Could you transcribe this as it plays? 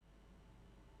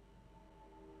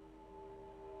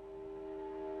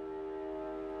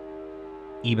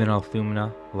Ibn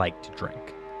al-Thumna liked to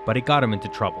drink, but it got him into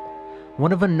trouble.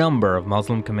 One of a number of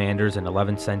Muslim commanders in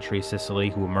 11th century Sicily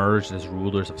who emerged as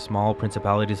rulers of small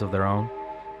principalities of their own,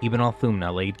 Ibn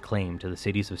al-Thumna laid claim to the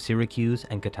cities of Syracuse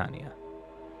and Catania.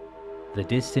 The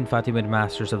distant Fatimid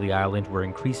masters of the island were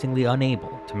increasingly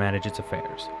unable to manage its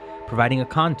affairs, providing a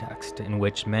context in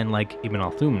which men like Ibn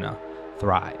al-Thumna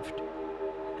thrived.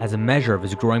 As a measure of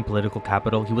his growing political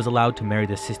capital, he was allowed to marry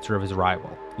the sister of his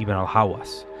rival, Ibn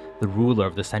al-Hawas, the ruler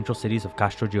of the central cities of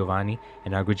Castrogiovanni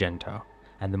and Agrigento,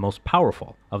 and the most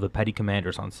powerful of the petty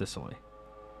commanders on Sicily.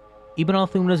 Ibn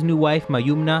al-Thumna's new wife,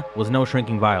 Mayumna, was no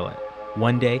shrinking violet.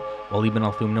 One day, while Ibn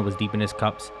al-Thumna was deep in his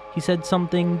cups, he said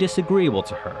something disagreeable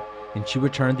to her, and she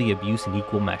returned the abuse in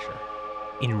equal measure.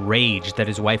 Enraged that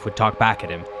his wife would talk back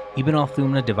at him, Ibn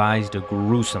al-Thumna devised a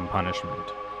gruesome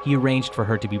punishment. He arranged for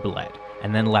her to be bled,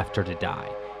 and then left her to die,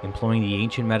 employing the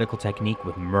ancient medical technique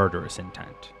with murderous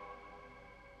intent.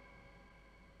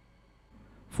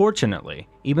 Fortunately,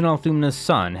 Ibn al-Thumna's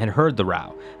son had heard the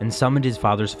row and summoned his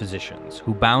father's physicians,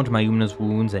 who bound Mayumna's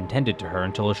wounds and tended to her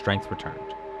until her strength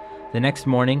returned. The next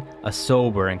morning, a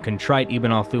sober and contrite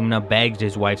Ibn al-Thumna begged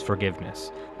his wife's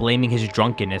forgiveness, blaming his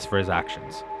drunkenness for his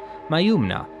actions.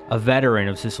 Mayumna, a veteran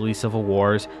of Sicily's civil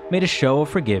wars, made a show of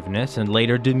forgiveness and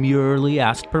later demurely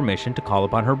asked permission to call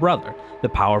upon her brother, the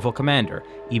powerful commander,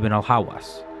 Ibn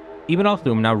al-Hawas. Ibn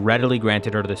al-Thumna readily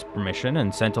granted her this permission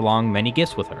and sent along many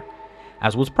gifts with her,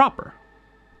 as was proper.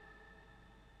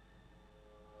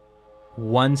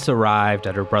 Once arrived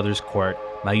at her brother's court,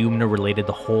 Mayumna related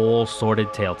the whole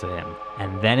sordid tale to him,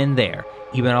 and then and there,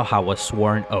 Ibn al-Hawas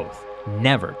swore an oath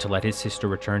never to let his sister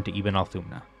return to Ibn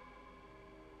al-Thumna.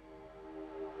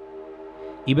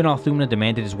 Ibn al-Thumna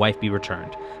demanded his wife be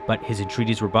returned, but his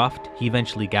entreaties rebuffed. He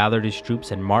eventually gathered his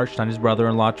troops and marched on his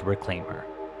brother-in-law to reclaim her.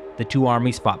 The two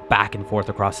armies fought back and forth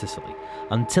across Sicily,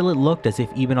 until it looked as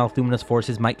if Ibn al-Thumna's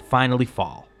forces might finally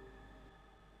fall.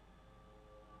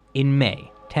 In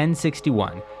May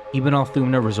 1061, Ibn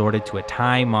al-Thumna resorted to a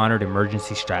time-honored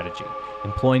emergency strategy,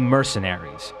 employing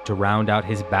mercenaries to round out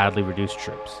his badly reduced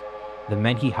troops. The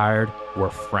men he hired were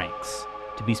Franks.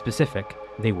 To be specific,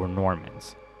 they were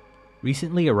Normans,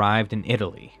 recently arrived in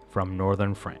Italy from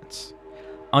northern France.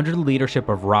 Under the leadership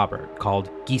of Robert,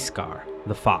 called Guiscard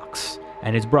the Fox,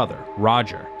 and his brother,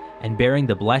 Roger, and bearing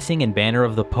the blessing and banner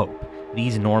of the Pope,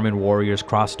 these Norman warriors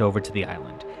crossed over to the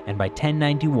island, and by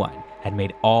 1091 had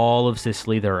made all of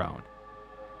Sicily their own.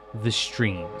 The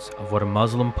streams of what a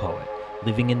Muslim poet,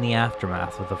 living in the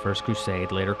aftermath of the First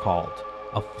Crusade, later called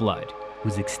a flood,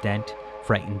 whose extent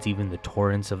frightens even the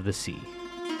torrents of the sea.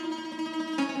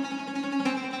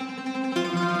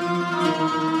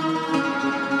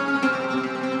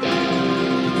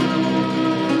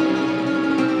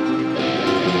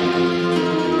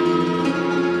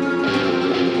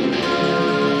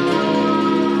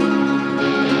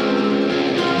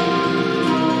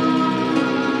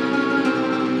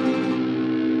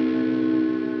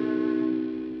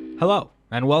 Hello,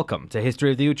 and welcome to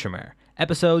History of the Outremer,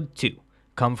 Episode 2,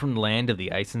 Come from the Land of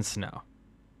the Ice and Snow.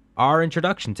 Our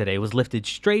introduction today was lifted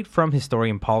straight from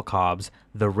historian Paul Cobb's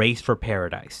The Race for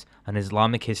Paradise, an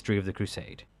Islamic history of the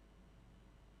Crusade.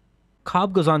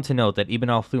 Cobb goes on to note that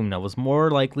Ibn al-Thumna was more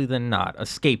likely than not a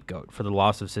scapegoat for the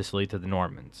loss of Sicily to the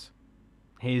Normans.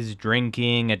 His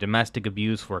drinking and domestic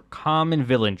abuse were common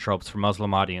villain tropes for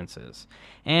Muslim audiences,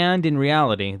 and in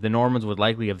reality, the Normans would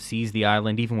likely have seized the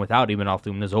island even without Ibn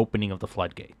al-Thumna's opening of the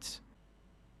floodgates.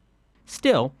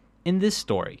 Still, in this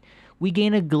story, we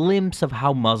gain a glimpse of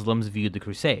how Muslims viewed the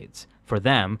Crusades. For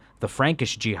them, the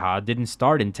Frankish jihad didn't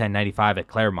start in 1095 at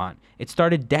Clermont, it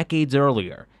started decades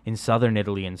earlier in southern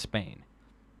Italy and Spain.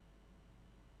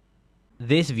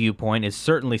 This viewpoint is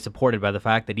certainly supported by the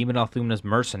fact that Ibn al-Thumna's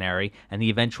mercenary and the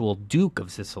eventual Duke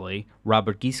of Sicily,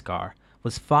 Robert Guiscard,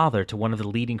 was father to one of the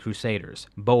leading crusaders,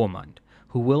 Bohemund,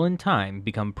 who will in time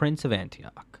become Prince of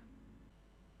Antioch.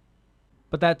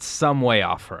 But that's some way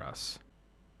off for us.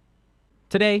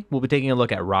 Today, we'll be taking a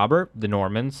look at Robert, the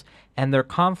Normans, and their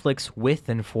conflicts with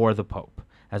and for the Pope,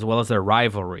 as well as their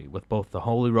rivalry with both the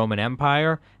Holy Roman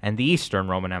Empire and the Eastern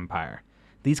Roman Empire.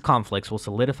 These conflicts will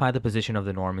solidify the position of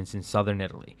the Normans in southern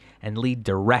Italy and lead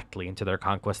directly into their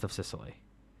conquest of Sicily.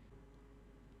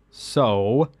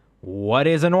 So, what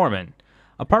is a Norman?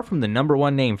 Apart from the number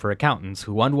one name for accountants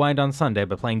who unwind on Sunday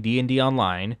by playing D&D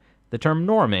online, the term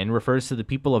Norman refers to the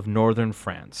people of northern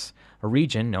France, a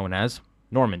region known as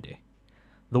Normandy.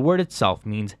 The word itself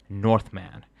means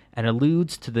Northman and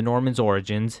alludes to the Normans'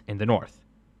 origins in the north.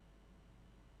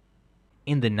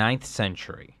 In the 9th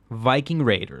century, Viking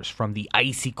raiders from the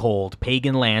icy cold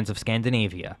pagan lands of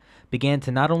Scandinavia began to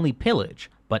not only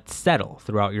pillage, but settle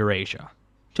throughout Eurasia.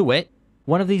 To wit,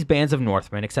 One of these bands of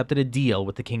Northmen accepted a deal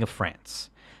with the King of France.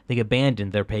 They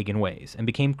abandoned their pagan ways and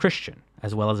became Christian,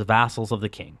 as well as vassals of the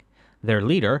king. Their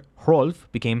leader,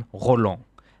 Hrolf, became Roland,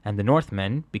 and the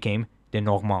Northmen became des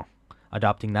Normands,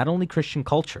 adopting not only Christian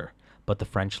culture, but the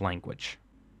French language.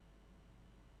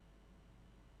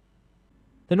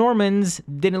 The Normans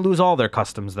didn't lose all their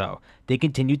customs, though. They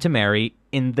continued to marry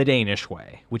in the Danish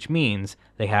way, which means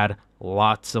they had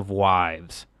lots of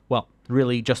wives. Well,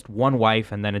 really just one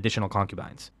wife and then additional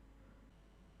concubines.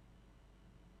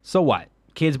 So what?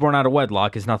 Kids born out of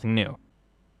wedlock is nothing new.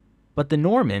 But the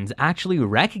Normans actually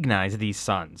recognized these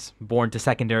sons, born to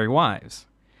secondary wives.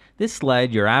 This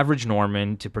led your average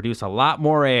Norman to produce a lot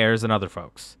more heirs than other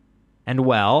folks. And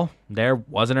well, there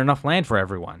wasn't enough land for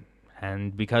everyone.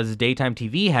 And because daytime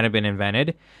TV hadn't been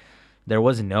invented, there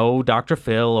was no Dr.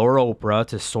 Phil or Oprah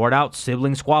to sort out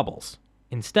sibling squabbles.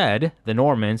 Instead, the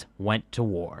Normans went to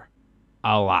war.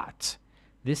 A lot.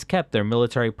 This kept their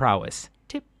military prowess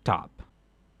tip-top.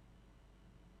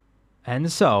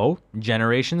 And so,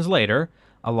 generations later,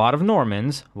 a lot of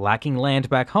Normans, lacking land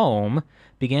back home,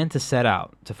 began to set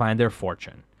out to find their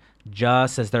fortune,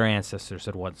 just as their ancestors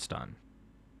had once done.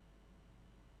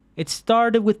 It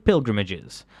started with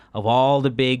pilgrimages of all the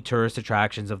big tourist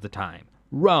attractions of the time: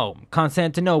 Rome,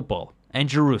 Constantinople, and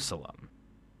Jerusalem.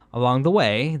 Along the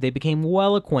way, they became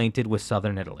well acquainted with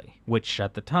southern Italy, which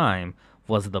at the time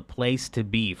was the place to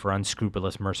be for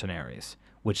unscrupulous mercenaries,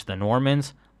 which the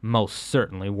Normans most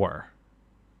certainly were.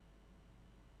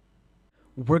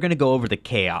 We're going to go over the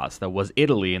chaos that was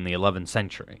Italy in the 11th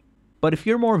century. But if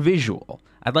you're more visual,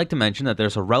 I'd like to mention that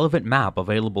there's a relevant map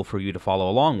available for you to follow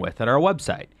along with at our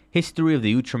website,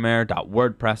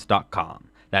 historyoftheoutremer.wordpress.com.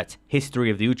 That's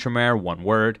historyoftheoutremer, one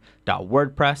word,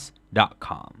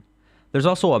 .wordpress.com. There's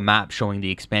also a map showing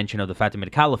the expansion of the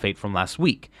Fatimid Caliphate from last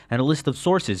week, and a list of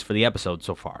sources for the episode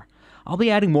so far. I'll be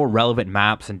adding more relevant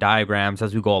maps and diagrams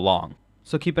as we go along,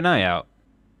 so keep an eye out.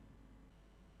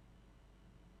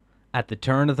 At the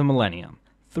turn of the millennium,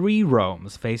 3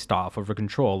 Romes faced off over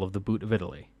control of the boot of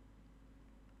Italy.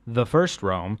 The first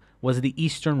Rome was the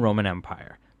Eastern Roman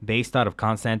Empire, based out of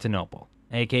Constantinople,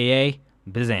 aka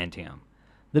Byzantium.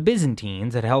 The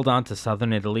Byzantines had held on to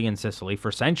southern Italy and Sicily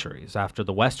for centuries after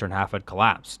the western half had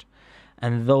collapsed,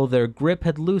 and though their grip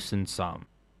had loosened some,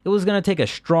 it was going to take a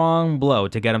strong blow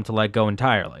to get them to let go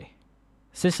entirely.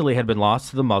 Sicily had been lost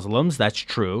to the Muslims, that's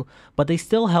true, but they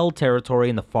still held territory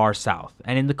in the far south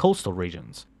and in the coastal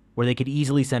regions, where they could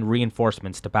easily send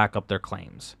reinforcements to back up their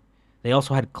claims. They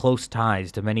also had close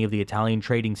ties to many of the Italian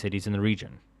trading cities in the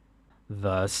region.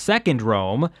 The second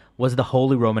Rome was the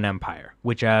Holy Roman Empire,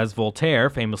 which, as Voltaire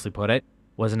famously put it,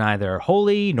 was neither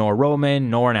holy nor Roman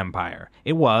nor an empire.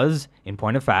 It was, in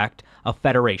point of fact, a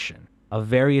federation of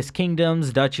various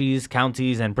kingdoms, duchies,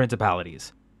 counties, and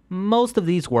principalities. Most of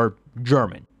these were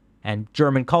German, and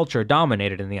German culture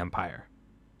dominated in the empire.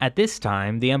 At this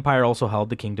time, the empire also held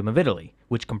the Kingdom of Italy,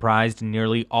 which comprised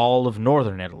nearly all of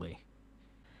northern Italy.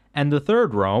 And the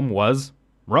third Rome was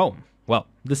Rome. Well,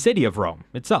 the city of Rome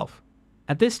itself.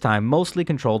 At this time, mostly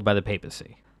controlled by the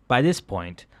papacy. By this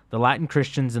point, the Latin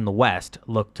Christians in the West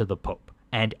looked to the Pope,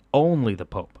 and only the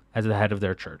Pope, as the head of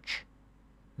their church.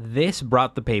 This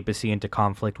brought the papacy into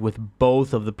conflict with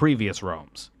both of the previous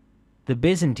Romes. The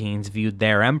Byzantines viewed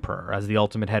their emperor as the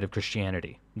ultimate head of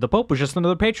Christianity. The Pope was just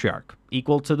another patriarch,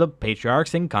 equal to the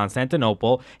patriarchs in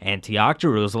Constantinople, Antioch,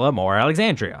 Jerusalem, or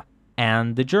Alexandria.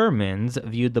 And the Germans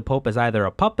viewed the Pope as either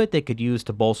a puppet they could use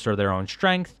to bolster their own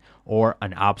strength, or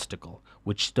an obstacle,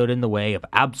 which stood in the way of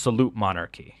absolute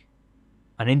monarchy.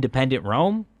 An independent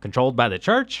Rome, controlled by the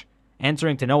church,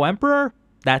 answering to no emperor?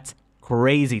 That's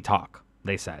crazy talk,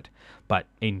 they said, but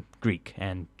in Greek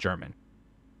and German.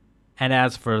 And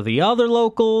as for the other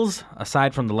locals,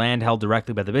 aside from the land held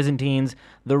directly by the Byzantines,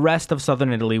 the rest of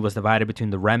southern Italy was divided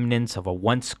between the remnants of a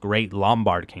once great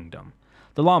Lombard kingdom.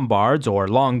 The Lombards, or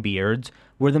Longbeards,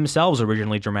 were themselves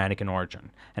originally Germanic in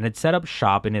origin, and had set up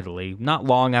shop in Italy not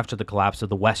long after the collapse of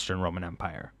the Western Roman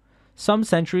Empire. Some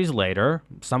centuries later,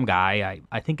 some guy,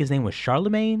 I think his name was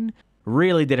Charlemagne,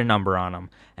 really did a number on them,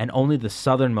 and only the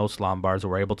southernmost Lombards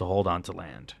were able to hold on to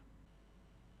land.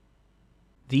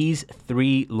 These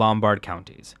 3 Lombard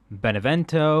counties,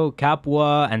 Benevento,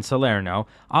 Capua, and Salerno,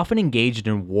 often engaged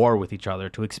in war with each other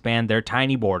to expand their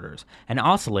tiny borders, and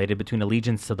oscillated between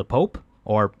allegiance to the Pope,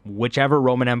 or whichever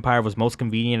Roman Empire was most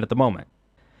convenient at the moment.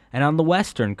 And on the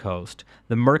western coast,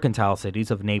 the mercantile cities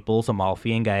of Naples,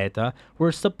 Amalfi, and Gaeta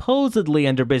were supposedly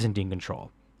under Byzantine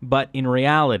control, but in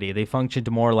reality they functioned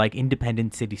more like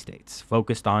independent city-states,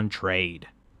 focused on trade.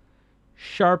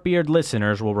 Sharp-eared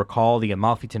listeners will recall the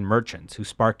Amalfitan merchants who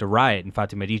sparked a riot in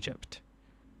Fatimid Egypt.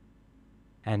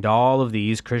 And all of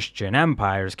these Christian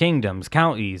empires, kingdoms,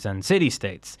 counties, and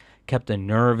city-states kept a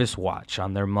nervous watch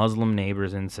on their Muslim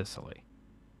neighbors in Sicily.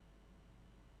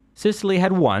 Sicily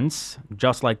had once,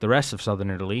 just like the rest of southern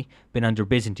Italy, been under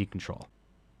Byzantine control.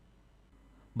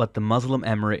 But the Muslim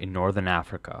emirate in northern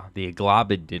Africa, the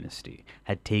Aghlabid dynasty,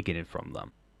 had taken it from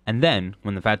them. And then,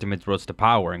 when the Fatimids rose to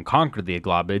power and conquered the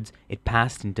Aghlabids, it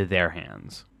passed into their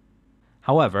hands.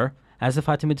 However, as the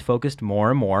Fatimids focused more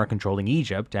and more on controlling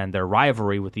Egypt and their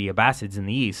rivalry with the Abbasids in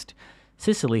the east,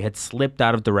 Sicily had slipped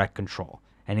out of direct control,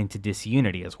 and into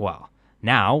disunity as well.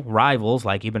 Now, rivals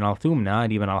like Ibn al-Thumna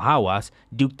and Ibn al-Hawas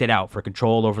duked it out for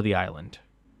control over the island.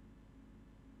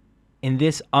 In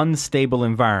this unstable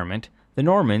environment, the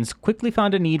Normans quickly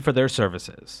found a need for their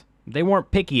services. They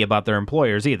weren't picky about their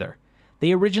employers either.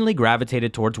 They originally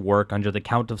gravitated towards work under the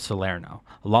Count of Salerno,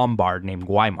 a Lombard named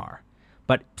Guaimar.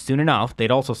 But soon enough, they'd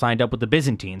also signed up with the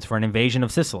Byzantines for an invasion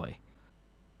of Sicily.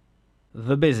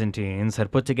 The Byzantines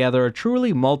had put together a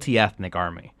truly multi-ethnic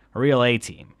army, a real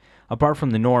A-team. Apart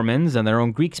from the Normans and their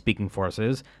own Greek-speaking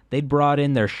forces, they'd brought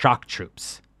in their shock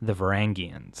troops, the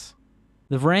Varangians.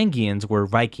 The Varangians were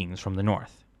Vikings from the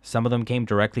north. Some of them came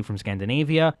directly from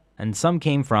Scandinavia, and some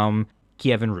came from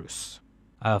Kievan Rus,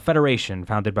 a federation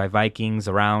founded by Vikings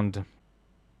around,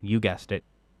 you guessed it,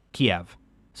 Kiev.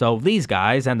 So these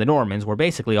guys and the Normans were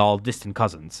basically all distant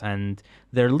cousins, and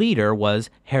their leader was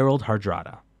Harold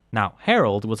Hardrada. Now,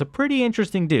 Harold was a pretty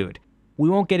interesting dude. We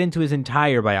won't get into his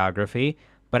entire biography,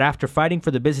 but after fighting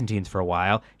for the Byzantines for a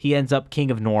while, he ends up king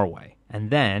of Norway. And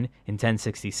then, in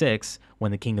 1066,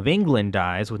 when the king of England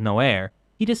dies with no heir,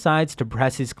 he decides to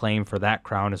press his claim for that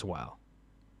crown as well.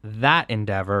 That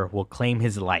endeavor will claim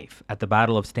his life at the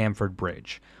Battle of Stamford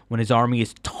Bridge, when his army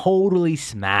is totally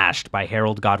smashed by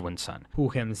Harold Godwinson, who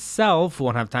himself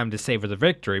won't have time to savor the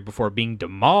victory before being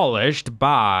demolished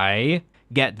by,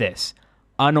 get this,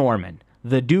 a Norman,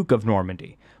 the Duke of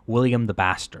Normandy, William the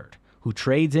Bastard, who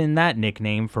trades in that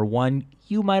nickname for one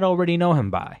you might already know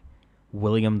him by,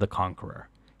 William the Conqueror.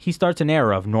 He starts an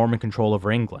era of Norman control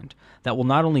over England that will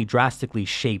not only drastically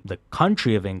shape the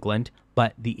country of England,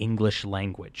 but the English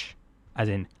language. As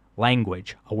in,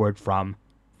 language, a word from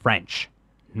French,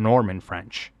 Norman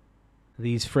French.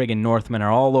 These friggin' Northmen are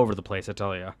all over the place, I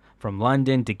tell ya, from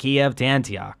London to Kiev to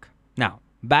Antioch. Now,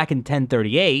 back in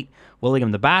 1038,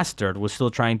 William the Bastard was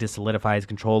still trying to solidify his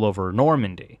control over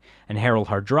Normandy, and Harold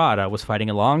Hardrada was fighting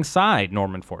alongside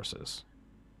Norman forces.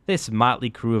 This motley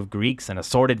crew of Greeks and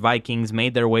assorted Vikings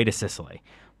made their way to Sicily,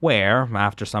 where,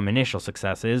 after some initial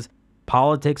successes,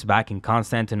 politics back in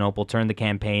Constantinople turned the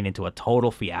campaign into a total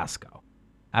fiasco.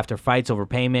 After fights over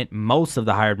payment, most of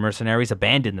the hired mercenaries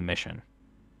abandoned the mission.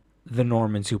 The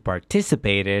Normans who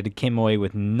participated came away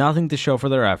with nothing to show for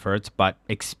their efforts but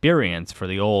experience for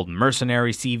the old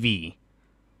mercenary CV.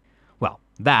 Well,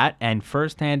 that and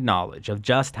first-hand knowledge of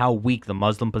just how weak the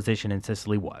Muslim position in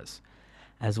Sicily was,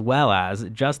 as well as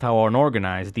just how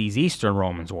unorganized these Eastern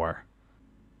Romans were.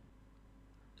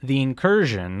 The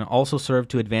incursion also served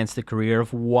to advance the career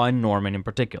of one Norman in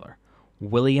particular,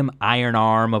 William Iron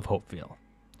Arm of Hauteville.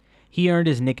 He earned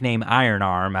his nickname Iron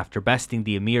Arm after besting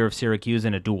the Emir of Syracuse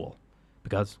in a duel.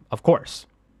 Because, of course.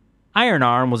 Iron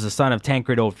Arm was the son of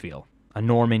Tancred Hauteville, a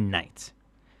Norman knight.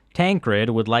 Tancred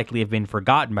would likely have been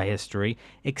forgotten by history,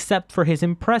 except for his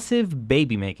impressive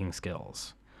baby-making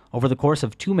skills. Over the course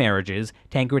of 2 marriages,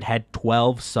 Tancred had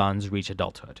 12 sons reach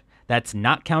adulthood. That's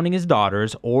not counting his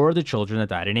daughters or the children that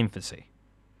died in infancy.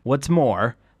 What's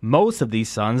more, most of these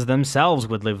sons themselves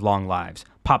would live long lives,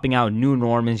 popping out new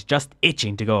Normans just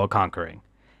itching to go a-conquering.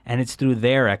 And it's through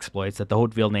their exploits that the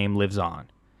Hauteville name lives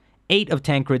on. 8 of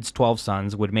Tancred's 12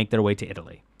 sons would make their way to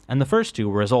Italy, and the first 2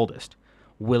 were his oldest,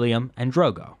 William and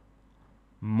Drogo.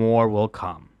 More will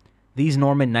come. These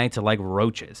Norman knights are like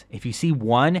roaches. If you see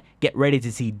one, get ready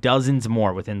to see dozens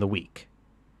more within the week.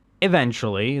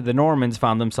 Eventually, the Normans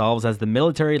found themselves as the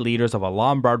military leaders of a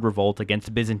Lombard revolt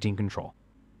against Byzantine control.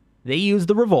 They used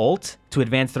the revolt to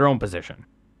advance their own position.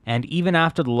 And even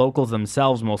after the locals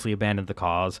themselves mostly abandoned the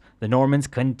cause, the Normans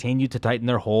continued to tighten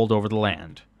their hold over the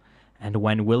land. And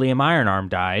when William Ironarm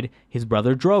died, his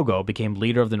brother Drogo became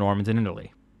leader of the Normans in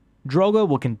Italy. Drogo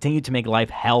will continue to make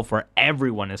life hell for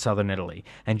everyone in southern Italy,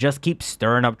 and just keep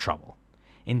stirring up trouble.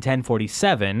 In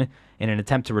 1047, in an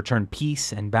attempt to return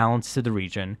peace and balance to the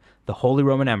region, the Holy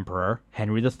Roman Emperor,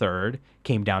 Henry III,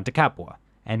 came down to Capua,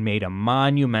 and made a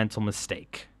monumental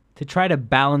mistake. To try to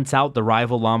balance out the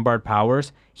rival Lombard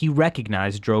powers, he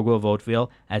recognized Drogo of Hauteville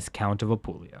as Count of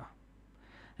Apulia.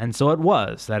 And so it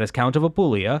was that as Count of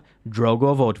Apulia,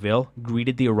 Drogo of Hauteville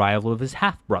greeted the arrival of his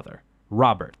half-brother,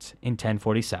 Robert, in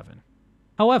 1047.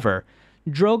 However,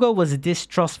 Drogo was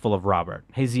distrustful of Robert.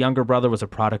 His younger brother was a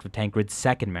product of Tancred's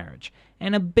second marriage,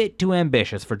 and a bit too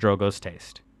ambitious for Drogo's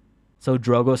taste. So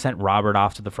Drogo sent Robert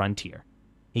off to the frontier.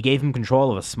 He gave him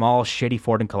control of a small, shitty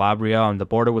fort in Calabria on the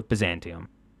border with Byzantium.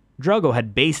 Drogo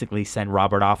had basically sent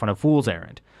Robert off on a fool's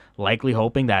errand, likely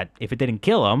hoping that if it didn't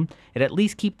kill him, it'd at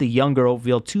least keep the younger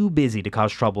Oatville too busy to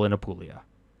cause trouble in Apulia.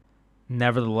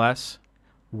 Nevertheless,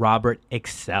 Robert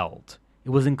excelled. It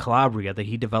was in Calabria that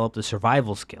he developed the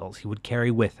survival skills he would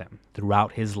carry with him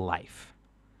throughout his life.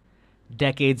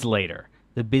 Decades later,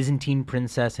 the Byzantine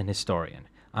princess and historian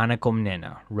Anna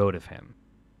Komnena wrote of him.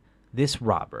 This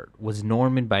Robert was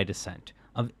Norman by descent,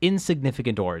 of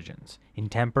insignificant origins, in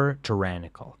temper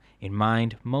tyrannical, in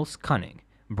mind most cunning,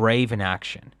 brave in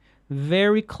action,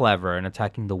 very clever in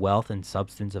attacking the wealth and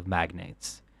substance of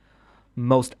magnates,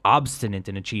 most obstinate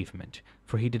in achievement,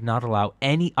 for he did not allow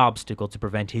any obstacle to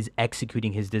prevent his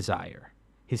executing his desire.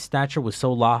 His stature was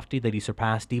so lofty that he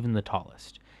surpassed even the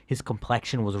tallest. His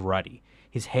complexion was ruddy,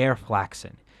 his hair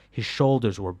flaxen, his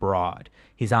shoulders were broad,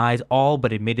 his eyes all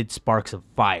but emitted sparks of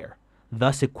fire.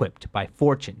 Thus equipped by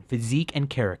fortune, physique, and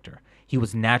character, he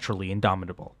was naturally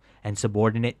indomitable, and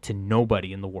subordinate to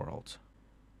nobody in the world.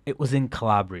 It was in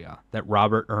Calabria that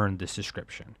Robert earned this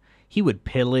description. He would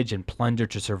pillage and plunder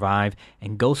to survive,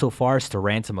 and go so far as to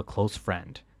ransom a close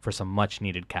friend for some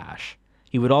much-needed cash.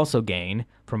 He would also gain,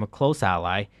 from a close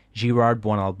ally, Girard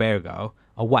Buonalbergo,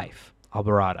 a wife,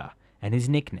 Albarada, and his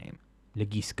nickname, Le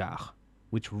Guiscard,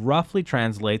 which roughly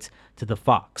translates to the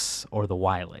fox or the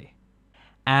wily.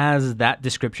 As that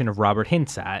description of Robert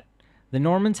hints at, the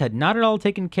Normans had not at all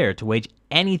taken care to wage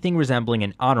anything resembling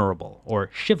an honorable or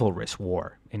chivalrous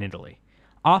war in Italy.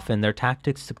 Often their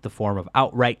tactics took the form of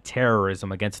outright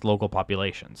terrorism against local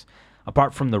populations.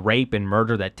 Apart from the rape and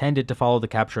murder that tended to follow the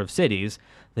capture of cities,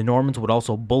 the Normans would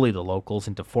also bully the locals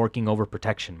into forking over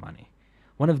protection money.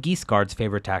 One of Guiscard's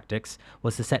favorite tactics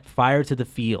was to set fire to the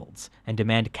fields and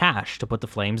demand cash to put the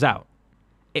flames out.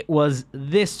 It was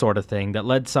this sort of thing that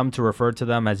led some to refer to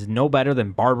them as no better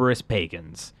than barbarous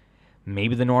pagans.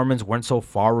 Maybe the Normans weren't so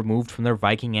far removed from their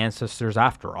Viking ancestors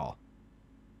after all.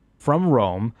 From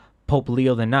Rome, Pope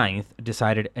Leo IX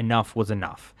decided enough was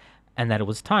enough, and that it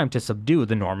was time to subdue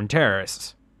the Norman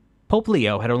terrorists. Pope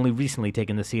Leo had only recently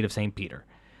taken the seat of St. Peter.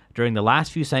 During the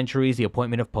last few centuries, the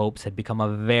appointment of popes had become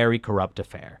a very corrupt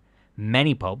affair.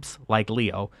 Many popes, like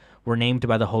Leo, were named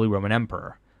by the Holy Roman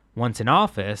Emperor. Once in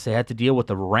office, they had to deal with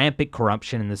the rampant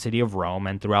corruption in the city of Rome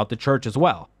and throughout the church as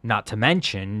well, not to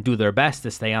mention do their best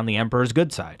to stay on the emperor's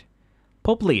good side.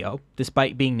 Pope Leo,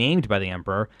 despite being named by the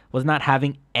emperor, was not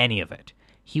having any of it.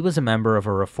 He was a member of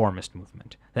a reformist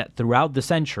movement that throughout the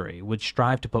century would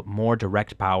strive to put more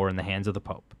direct power in the hands of the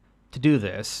pope. To do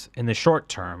this, in the short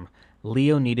term,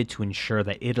 Leo needed to ensure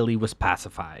that Italy was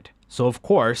pacified. So of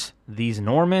course, these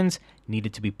Normans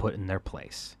needed to be put in their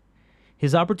place.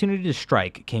 His opportunity to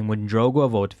strike came when Drogo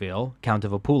of Hauteville, Count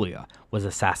of Apulia, was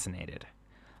assassinated.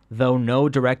 Though no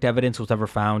direct evidence was ever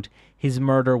found, his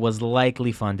murder was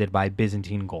likely funded by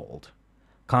Byzantine gold.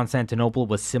 Constantinople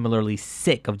was similarly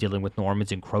sick of dealing with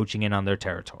Normans encroaching in on their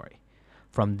territory.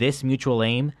 From this mutual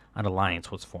aim, an alliance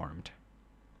was formed.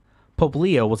 Pope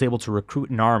Leo was able to recruit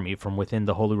an army from within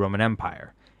the Holy Roman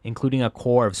Empire, including a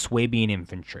corps of Swabian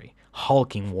infantry,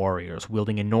 hulking warriors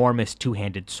wielding enormous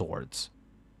two-handed swords.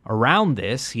 Around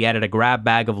this, he added a grab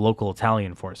bag of local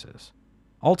Italian forces.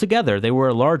 Altogether, they were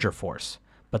a larger force,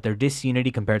 but their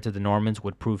disunity compared to the Normans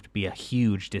would prove to be a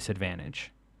huge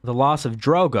disadvantage. The loss of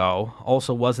Drogo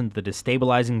also wasn't the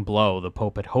destabilizing blow the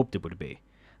Pope had hoped it would be.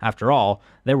 After all,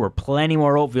 there were plenty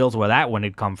more Hautvilles where that one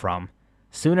had come from.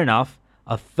 Soon enough,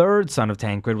 a third son of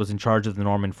Tancred was in charge of the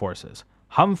Norman forces.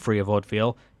 Humphrey of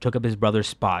Hauteville took up his brother's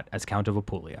spot as Count of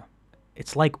Apulia.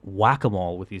 It's like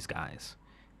whack-a-mole with these guys.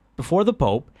 Before the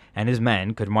Pope and his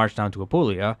men could march down to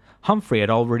Apulia, Humphrey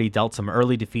had already dealt some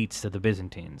early defeats to the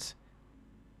Byzantines.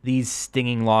 These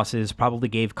stinging losses probably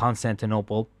gave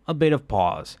Constantinople a bit of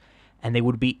pause, and they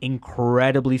would be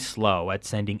incredibly slow at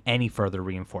sending any further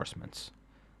reinforcements.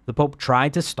 The Pope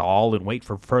tried to stall and wait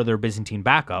for further Byzantine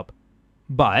backup,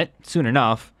 but, soon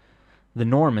enough, the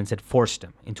Normans had forced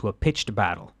him into a pitched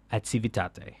battle at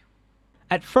Civitate.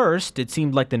 At first, it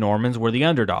seemed like the Normans were the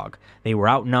underdog. They were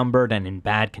outnumbered and in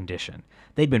bad condition.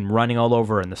 They'd been running all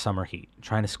over in the summer heat,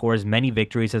 trying to score as many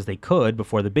victories as they could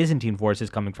before the Byzantine forces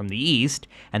coming from the east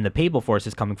and the Papal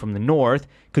forces coming from the north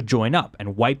could join up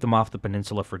and wipe them off the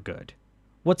peninsula for good.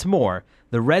 What's more,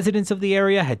 the residents of the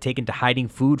area had taken to hiding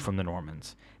food from the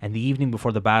Normans, and the evening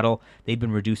before the battle, they'd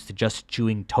been reduced to just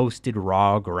chewing toasted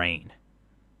raw grain.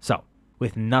 So,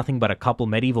 with nothing but a couple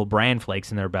medieval bran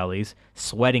flakes in their bellies,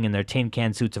 sweating in their tin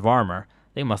can suits of armor,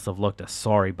 they must have looked a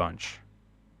sorry bunch.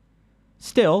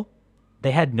 Still,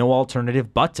 they had no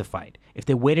alternative but to fight. If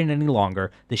they waited any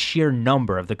longer, the sheer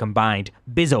number of the combined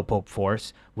Bizopope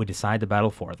force would decide the battle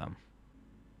for them.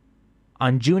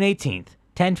 On June 18th,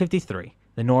 1053,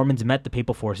 the Normans met the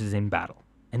papal forces in battle,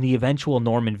 and the eventual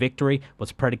Norman victory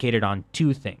was predicated on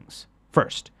two things.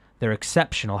 First, their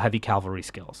exceptional heavy cavalry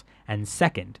skills, and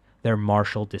second, their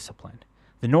martial discipline.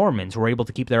 The Normans were able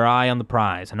to keep their eye on the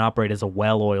prize and operate as a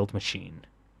well-oiled machine.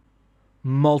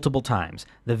 Multiple times,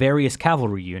 the various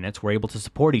cavalry units were able to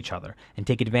support each other and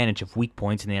take advantage of weak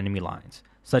points in the enemy lines,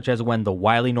 such as when the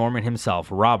wily Norman himself,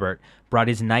 Robert, brought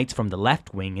his knights from the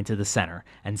left wing into the center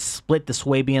and split the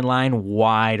Swabian line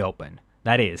wide open.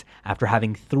 That is, after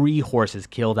having 3 horses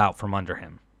killed out from under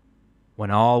him. When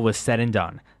all was said and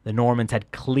done, the Normans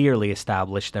had clearly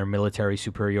established their military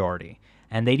superiority,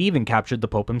 and they'd even captured the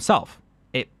Pope himself.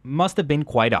 It must have been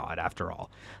quite odd, after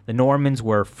all. The Normans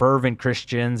were fervent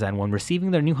Christians, and when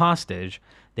receiving their new hostage,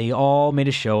 they all made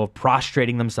a show of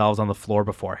prostrating themselves on the floor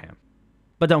before him.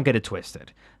 But don't get it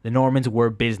twisted. The Normans were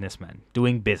businessmen,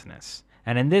 doing business.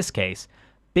 And in this case,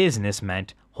 business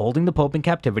meant holding the Pope in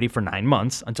captivity for 9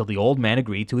 months until the old man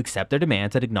agreed to accept their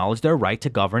demands and acknowledge their right to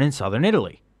govern in southern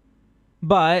Italy.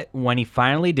 But when he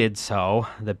finally did so,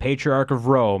 the Patriarch of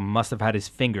Rome must have had his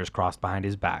fingers crossed behind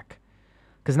his back.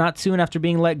 Because not soon after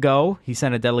being let go, he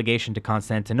sent a delegation to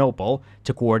Constantinople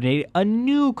to coordinate a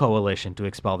new coalition to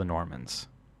expel the Normans.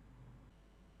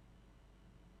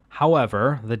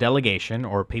 However, the delegation,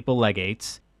 or papal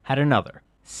legates, had another,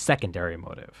 secondary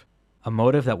motive. A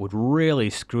motive that would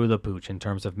really screw the pooch in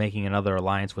terms of making another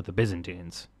alliance with the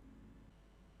Byzantines.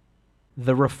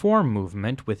 The reform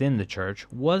movement within the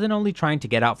church wasn't only trying to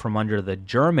get out from under the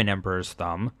German emperor's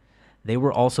thumb, they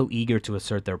were also eager to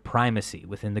assert their primacy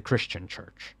within the Christian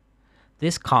church.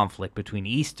 This conflict between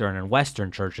Eastern and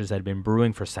Western churches had been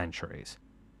brewing for centuries.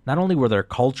 Not only were there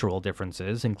cultural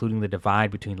differences, including the divide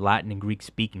between Latin and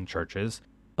Greek-speaking churches,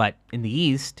 but in the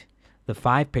East, the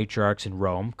 5 patriarchs in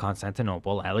Rome,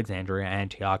 Constantinople, Alexandria,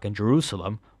 Antioch, and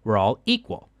Jerusalem were all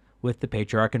equal, with the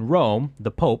patriarch in Rome,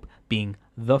 the Pope, being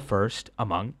the first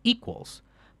among equals.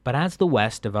 But as the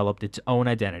West developed its own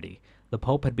identity, the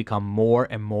Pope had become more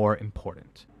and more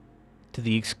important, to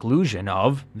the exclusion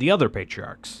of the other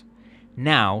patriarchs.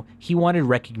 Now, he wanted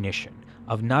recognition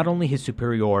of not only his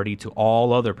superiority to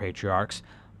all other patriarchs,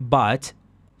 but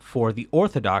for the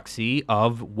orthodoxy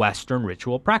of Western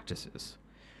ritual practices.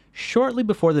 Shortly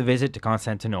before the visit to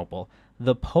Constantinople,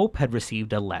 the Pope had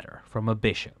received a letter from a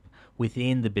bishop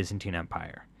within the Byzantine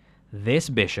Empire. This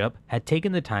bishop had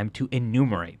taken the time to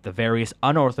enumerate the various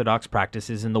unorthodox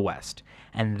practices in the West,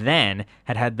 and then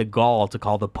had the gall to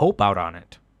call the Pope out on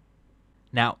it.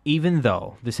 Now, even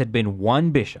though this had been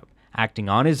one bishop acting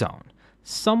on his own,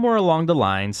 somewhere along the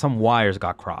line some wires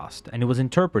got crossed, and it was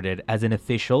interpreted as an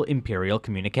official imperial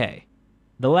communique.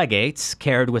 The legates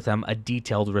carried with them a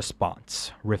detailed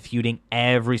response, refuting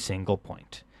every single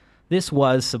point. This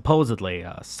was supposedly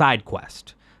a side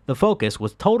quest. The focus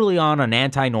was totally on an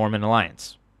anti-Norman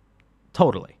alliance.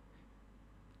 Totally.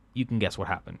 You can guess what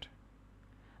happened.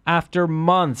 After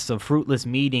months of fruitless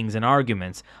meetings and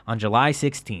arguments, on July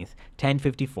 16th,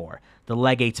 1054, the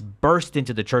legates burst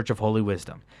into the Church of Holy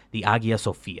Wisdom, the Hagia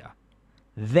Sophia.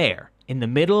 There, in the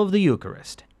middle of the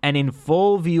Eucharist, and in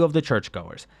full view of the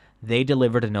churchgoers, they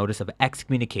delivered a notice of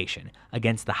excommunication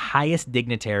against the highest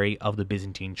dignitary of the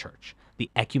Byzantine Church,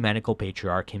 the ecumenical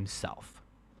patriarch himself.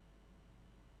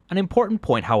 An important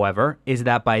point, however, is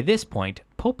that by this point,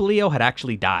 Pope Leo had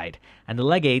actually died, and the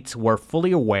legates were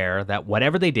fully aware that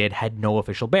whatever they did had no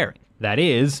official bearing. That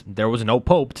is, there was no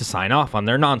pope to sign off on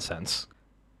their nonsense.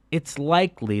 It's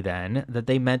likely, then, that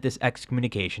they meant this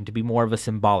excommunication to be more of a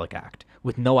symbolic act,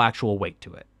 with no actual weight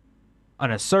to it.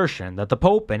 An assertion that the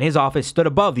Pope and his office stood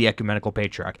above the ecumenical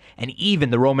patriarch, and even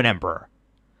the Roman emperor.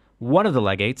 One of the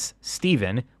legates,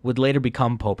 Stephen, would later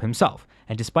become Pope himself,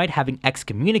 and despite having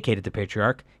excommunicated the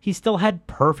patriarch, he still had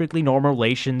perfectly normal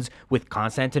relations with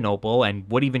Constantinople and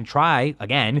would even try,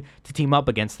 again, to team up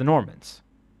against the Normans.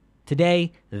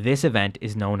 Today, this event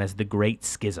is known as the Great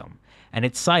Schism, and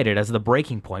it's cited as the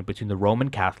breaking point between the Roman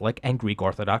Catholic and Greek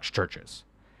Orthodox churches.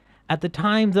 At the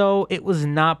time, though, it was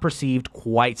not perceived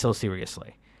quite so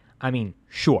seriously. I mean,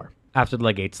 sure. After the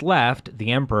legates left,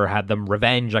 the emperor had them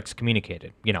revenge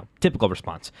excommunicated. Typical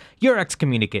response. You're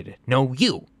excommunicated. No,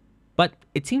 you. But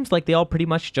it seems like they all pretty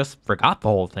much just forgot the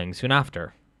whole thing soon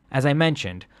after. As I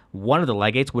mentioned, one of the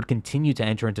legates would continue to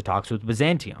enter into talks with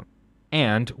Byzantium.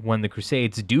 And when the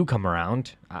Crusades do come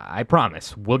around, I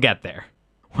promise, we'll get there.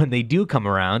 When they do come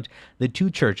around, the two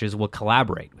churches will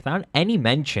collaborate without any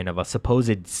mention of a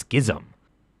supposed schism.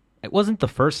 It wasn't the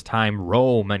first time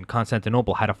Rome and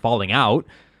Constantinople had a falling out.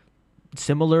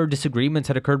 similar disagreements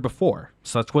had occurred before.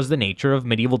 Such was the nature of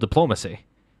medieval diplomacy.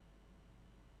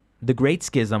 The Great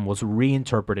Schism was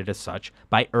reinterpreted as such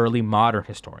by early modern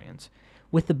historians.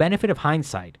 With the benefit of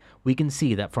hindsight, we can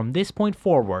see that from this point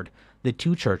forward, the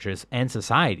two churches and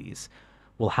societies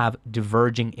will have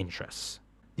diverging interests.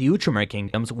 The Outremer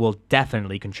kingdoms will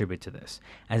definitely contribute to this,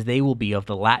 as they will be of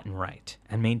the Latin Rite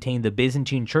and maintain the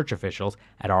Byzantine church officials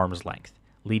at arm's length,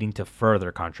 leading to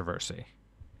further controversy.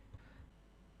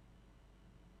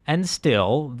 And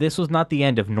still, this was not the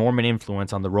end of Norman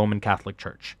influence on the Roman Catholic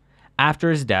Church.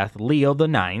 After his death, Leo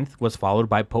IX was followed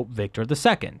by Pope Victor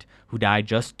II, who died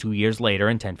just 2 years later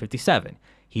in 1057.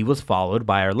 He was followed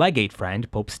by our legate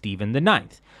friend, Pope Stephen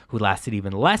IX, who lasted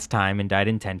even less time and died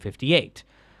in 1058.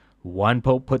 One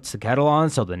pope puts the kettle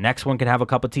on, so the next one can have a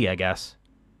cup of tea, I guess.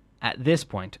 At this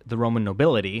point, the Roman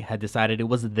nobility had decided it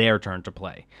was their turn to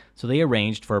play, so they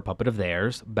arranged for a puppet of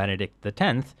theirs, Benedict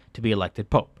X, to be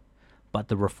elected pope. But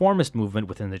the reformist movement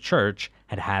within the church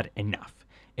had had enough.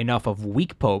 Enough of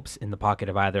weak popes in the pocket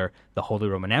of either the Holy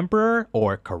Roman Emperor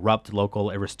or corrupt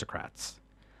local aristocrats.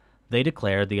 They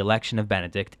declared the election of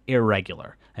Benedict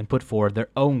irregular and put forward their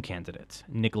own candidate,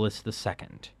 Nicholas II.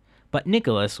 But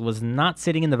Nicholas was not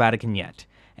sitting in the Vatican yet,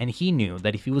 and he knew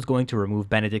that if he was going to remove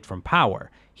Benedict from power,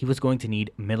 he was going to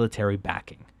need military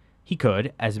backing. He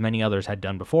could, as many others had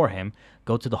done before him,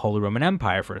 go to the Holy Roman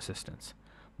Empire for assistance.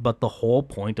 But the whole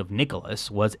point of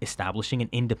Nicholas was establishing an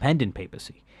independent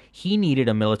papacy. He needed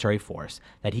a military force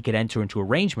that he could enter into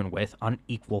arrangement with on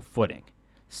equal footing.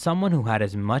 Someone who had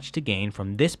as much to gain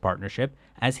from this partnership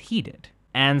as he did.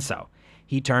 And so,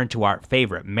 he turned to our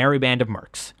favorite merry band of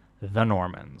mercs, the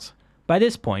Normans. By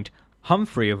this point,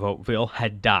 Humphrey of Hauteville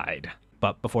had died.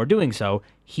 But before doing so,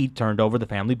 he turned over the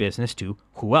family business to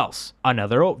who else?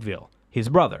 Another Hauteville, his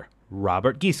brother,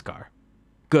 Robert Guiscard.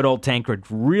 Good old Tancred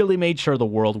really made sure the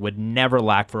world would never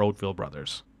lack for Hauteville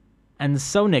brothers. And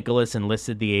so Nicholas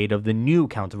enlisted the aid of the new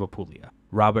Count of Apulia,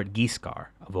 Robert Guiscard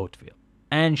of Hauteville.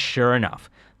 And sure enough,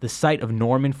 the sight of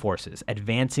Norman forces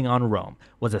advancing on Rome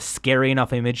was a scary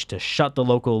enough image to shut the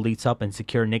local elites up and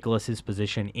secure Nicholas's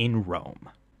position in Rome.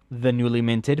 The newly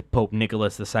minted Pope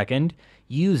Nicholas II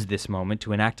used this moment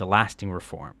to enact a lasting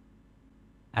reform.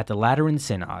 At the Lateran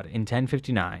Synod in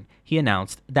 1059, he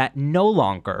announced that no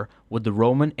longer would the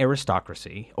Roman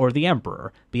aristocracy or the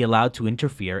emperor be allowed to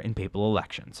interfere in papal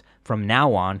elections. From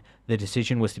now on, the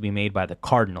decision was to be made by the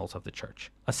cardinals of the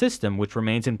church, a system which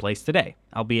remains in place today,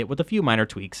 albeit with a few minor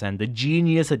tweaks and the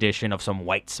genius addition of some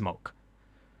white smoke.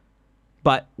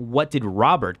 But what did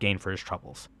Robert gain for his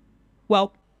troubles?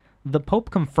 Well, the Pope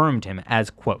confirmed him as,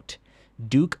 quote,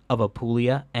 Duke of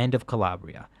Apulia and of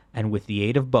Calabria, and with the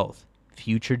aid of both,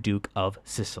 future Duke of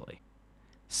Sicily.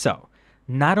 So,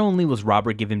 not only was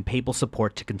Robert given papal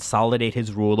support to consolidate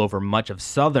his rule over much of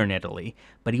southern Italy,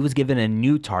 but he was given a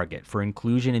new target for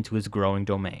inclusion into his growing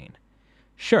domain.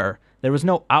 Sure, there was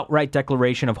no outright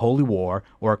declaration of holy war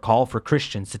or a call for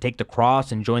Christians to take the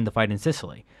cross and join the fight in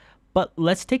Sicily, but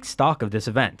let's take stock of this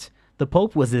event. The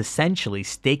Pope was essentially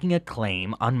staking a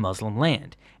claim on Muslim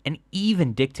land, and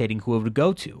even dictating who it would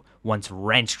go to, once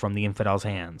wrenched from the infidels'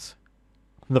 hands.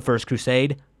 The First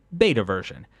Crusade, beta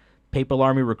version. Papal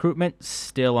army recruitment,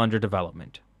 still under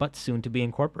development, but soon to be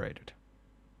incorporated.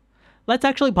 Let's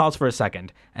actually pause for a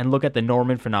second and look at the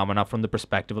Norman phenomena from the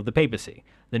perspective of the papacy.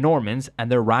 The Normans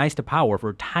and their rise to power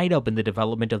were tied up in the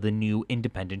development of the new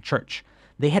independent church.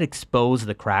 They had exposed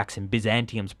the cracks in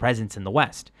Byzantium's presence in the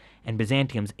West, and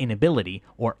Byzantium's inability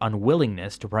or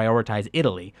unwillingness to prioritize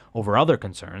Italy over other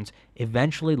concerns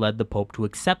eventually led the Pope to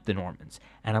accept the Normans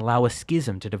and allow a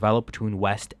schism to develop between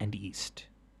West and East.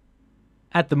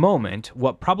 At the moment,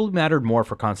 what probably mattered more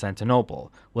for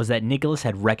Constantinople was that Nicholas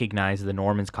had recognized the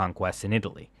Normans' conquests in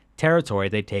Italy, territory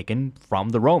they'd taken from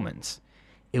the Romans.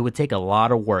 It would take a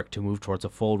lot of work to move towards a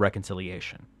full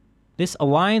reconciliation. This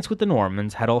alliance with the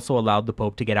Normans had also allowed the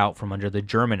Pope to get out from under the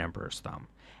German emperor's thumb,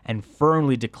 and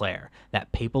firmly declare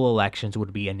that papal elections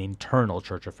would be an internal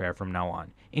church affair from now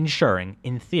on, ensuring,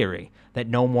 in theory, that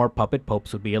no more puppet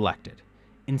popes would be elected.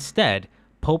 Instead,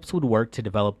 popes would work to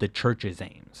develop the church's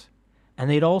aims. And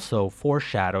they'd also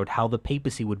foreshadowed how the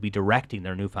papacy would be directing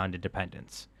their newfound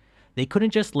independence. They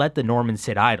couldn't just let the Normans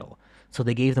sit idle, so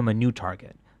they gave them a new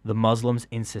target, the Muslims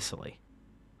in Sicily,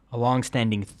 a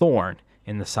long-standing thorn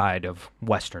in the side of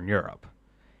Western Europe.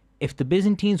 If the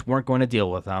Byzantines weren't going to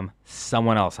deal with them,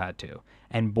 someone else had to,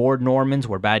 and bored Normans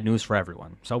were bad news for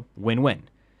everyone, so win-win.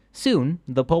 Soon,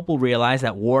 the Pope will realize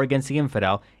that war against the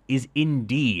infidel is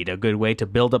indeed a good way to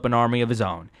build up an army of his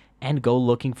own, and go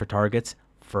looking for targets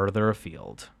further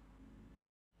afield.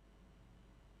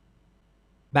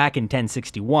 Back in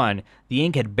 1061, the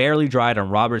ink had barely dried on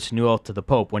Robert's new oath to the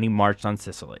Pope when he marched on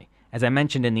Sicily. As I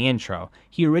mentioned in the intro,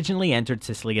 he originally entered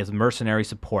Sicily as mercenary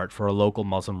support for a local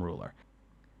Muslim ruler.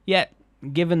 Yet,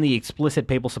 given the explicit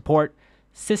papal support,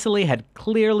 Sicily had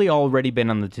clearly already been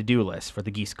on the to-do list for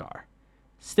the Guiscard.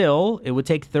 Still, it would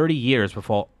take 30 years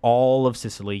before all of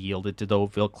Sicily yielded to the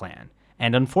Hauteville clan,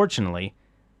 and unfortunately,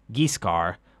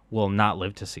 Guiscard will not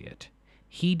live to see it.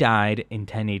 He died in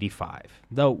 1085,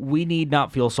 though we need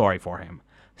not feel sorry for him.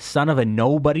 Son of a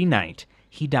nobody knight,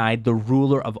 he died the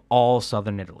ruler of all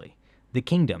southern Italy. The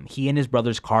kingdom he and his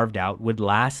brothers carved out would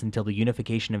last until the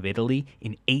unification of Italy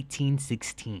in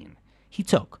 1816. He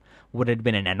took what had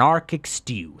been an anarchic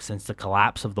stew since the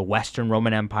collapse of the Western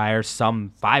Roman Empire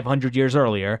some 500 years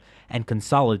earlier and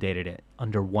consolidated it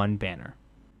under one banner.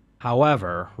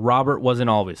 However, Robert wasn't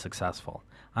always successful.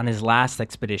 On his last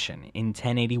expedition in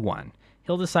 1081,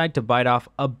 he'll decide to bite off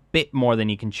a bit more than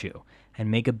he can chew and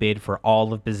make a bid for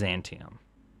all of Byzantium.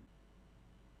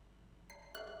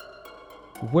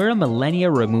 We're a millennia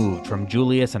removed from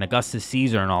Julius and Augustus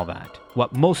Caesar and all that,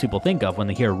 what most people think of when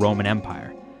they hear Roman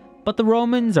Empire. But the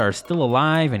Romans are still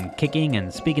alive and kicking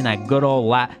and speaking that good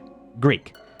old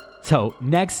Greek. So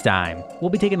next time, we'll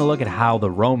be taking a look at how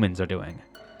the Romans are doing.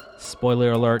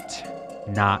 Spoiler alert,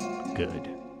 not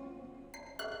good.